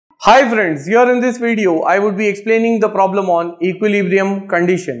Hi friends, here in this video I would be explaining the problem on equilibrium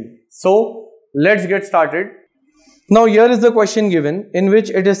condition. So let's get started. Now here is the question given in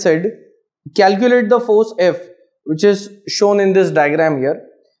which it is said calculate the force F, which is shown in this diagram here,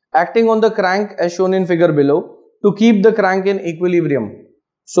 acting on the crank as shown in figure below to keep the crank in equilibrium.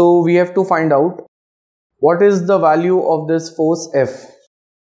 So we have to find out what is the value of this force F.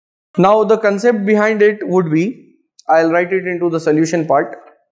 Now the concept behind it would be, I'll write it into the solution part.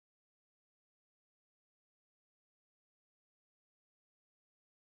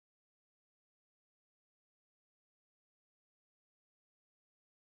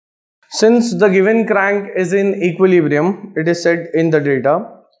 Since the given crank is in equilibrium, it is said in the data,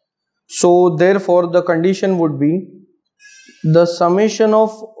 so therefore the condition would be the summation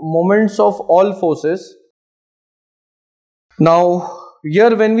of moments of all forces. Now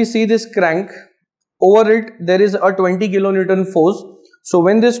here when we see this crank, over it there is a 20 kilonewton force. So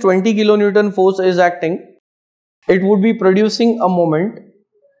when this 20 kilonewton force is acting, it would be producing a moment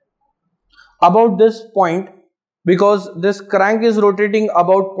about this point, because this crank is rotating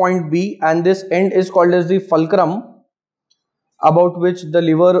about point B and this end is called as the fulcrum about which the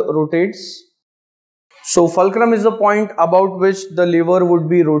lever rotates. So fulcrum is the point about which the lever would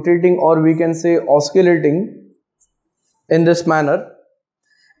be rotating, or we can say oscillating in this manner.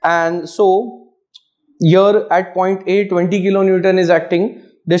 And so here at point A 20 kilonewton is acting.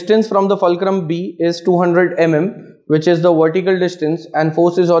 Distance from the fulcrum B is 200 mm, which is the vertical distance, and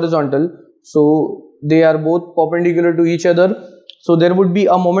force is horizontal. So they are both perpendicular to each other. So there would be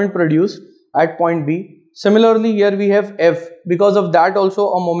a moment produced at point B. Similarly here we have F. Because of that also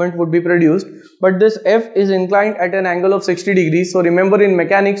a moment would be produced. But this F is inclined at an angle of 60 degrees. So remember, in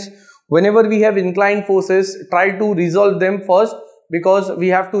mechanics, whenever we have inclined forces, try to resolve them first, because we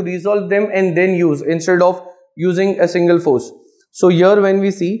have to resolve them and then use, instead of using a single force. So here when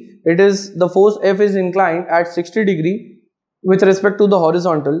we see, it is the force F is inclined at 60 degree with respect to the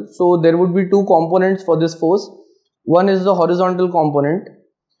horizontal. So there would be two components for this force. One is the horizontal component,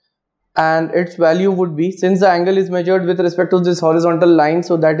 and its value would be, since the angle is measured with respect to this horizontal line,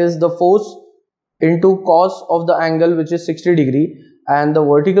 so that is the force into cos of the angle, which is 60 degree, and the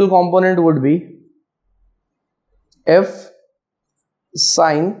vertical component would be F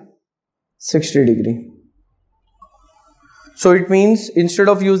sine 60 degree. So it means instead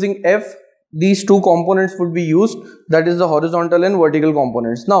of using F, these two components would be used, that is the horizontal and vertical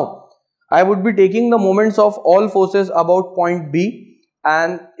components. Now I would be taking the moments of all forces about point B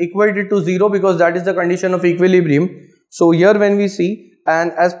and equate it to 0, because that is the condition of equilibrium. So here when we see,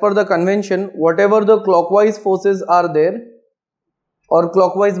 and as per the convention, whatever the clockwise forces are there or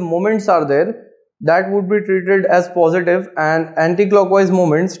clockwise moments are there, that would be treated as positive, and anti-clockwise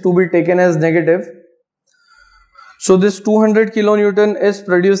moments to be taken as negative. So this 200 kilonewton is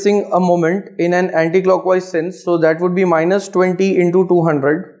producing a moment in an anti-clockwise sense, so that would be minus 20 into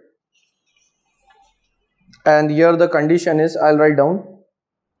 200. And here the condition is, I'll write down,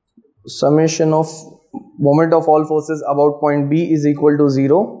 summation of moment of all forces about point B is equal to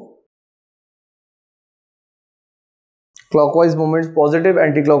 0. Clockwise moments positive,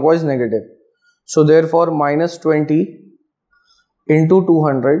 anti-clockwise negative. So therefore minus 20 into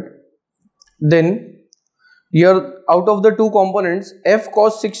 200. Then here out of the two components, F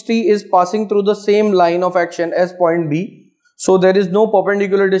cos 60 is passing through the same line of action as point B. So there is no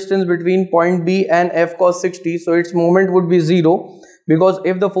perpendicular distance between point B and F cos 60. So its moment would be 0, because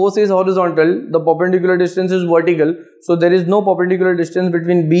if the force is horizontal, the perpendicular distance is vertical. So there is no perpendicular distance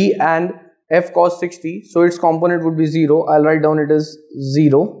between B and F cos 60. So its component would be 0. I'll write down it as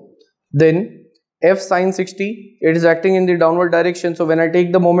 0. Then F sine 60, it is acting in the downward direction. So when I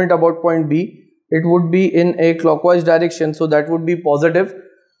take the moment about point B, it would be in a clockwise direction, so that would be positive.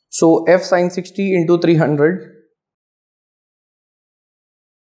 So F sine 60 into 300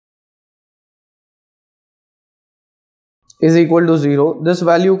 is equal to 0. This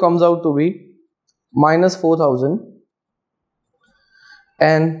value comes out to be minus 4000,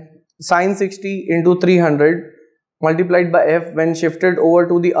 and sine 60 into 300 multiplied by F, when shifted over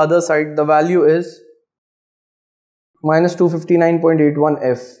to the other side, the value is minus 259.81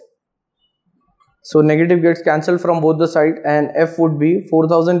 F. So negative gets cancelled from both the side, and F would be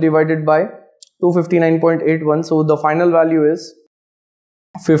 4000 divided by 259.81. So the final value is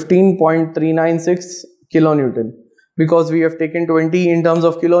 15.396 kilonewton, because we have taken 20 in terms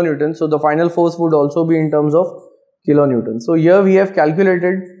of kilonewton. So the final force would also be in terms of kilonewton. So here we have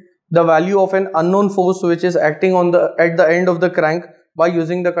calculated the value of an unknown force which is acting on at the end of the crank by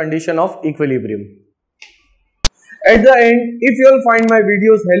using the condition of equilibrium. At the end, if you all find my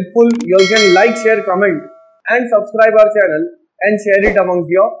videos helpful, you all can like, share, comment and subscribe our channel and share it amongst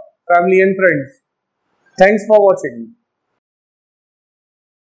your family and friends. Thanks for watching.